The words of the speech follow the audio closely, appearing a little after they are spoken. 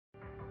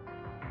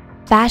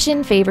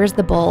Fashion favors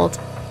the bold.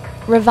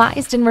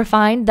 Revised and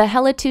refined, the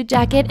Hella 2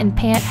 jacket and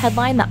pant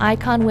headline the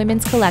Icon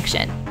Women's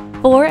Collection.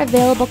 4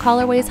 available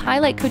colorways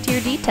highlight couture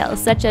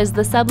details such as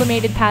the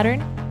sublimated pattern,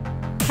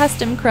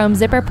 custom chrome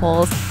zipper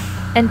pulls,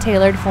 and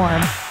tailored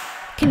form.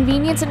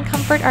 Convenience and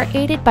comfort are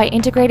aided by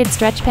integrated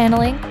stretch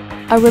paneling,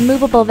 a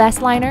removable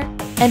vest liner,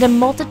 and a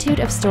multitude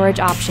of storage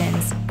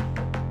options.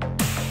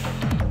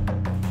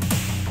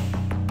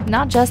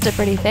 Not just a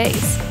pretty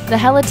face. The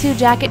Hella 2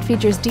 jacket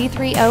features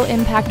D3O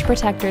impact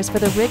protectors for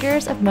the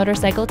rigors of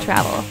motorcycle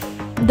travel.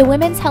 The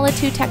women's Hella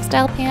 2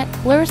 textile pant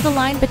blurs the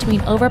line between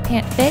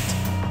overpant fit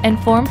and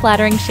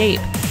form-flattering shape.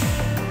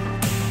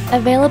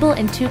 Available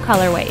in 2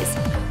 colorways: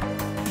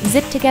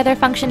 zip-together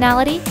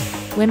functionality,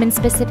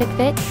 women's-specific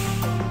fit,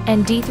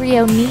 and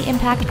D3O knee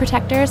impact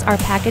protectors are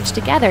packaged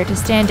together to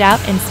stand out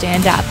and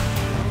stand up.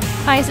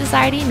 High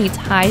society meets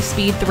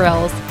high-speed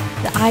thrills.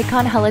 The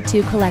Icon Hella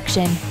 2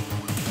 collection.